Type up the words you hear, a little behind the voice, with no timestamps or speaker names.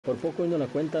Por poco y no la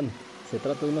cuentan. Se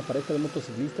trata de una pareja de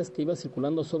motociclistas que iba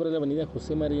circulando sobre la avenida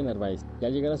José María Narváez. Y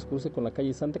al llegar a su cruce con la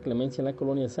calle Santa Clemencia en la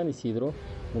colonia San Isidro,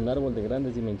 un árbol de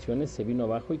grandes dimensiones se vino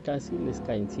abajo y casi les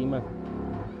cae encima.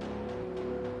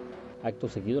 Acto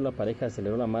seguido, la pareja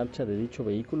aceleró la marcha de dicho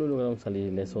vehículo y lograron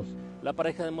salir ilesos. La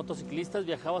pareja de motociclistas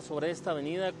viajaba sobre esta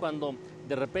avenida cuando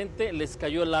de repente les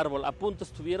cayó el árbol. A punto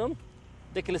estuvieron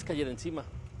de que les cayera encima.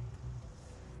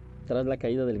 Tras la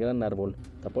caída del gran árbol,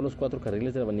 tapó los 4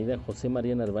 carriles de la avenida José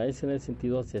María Narváez en el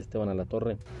sentido hacia Esteban a la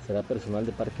Torre. Será personal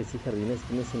de parques y jardines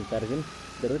quienes se encarguen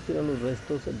de retirar los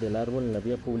restos del árbol en la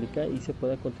vía pública y se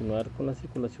pueda continuar con la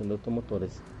circulación de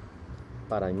automotores.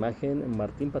 Para Imagen,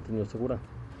 Martín Patiño Segura.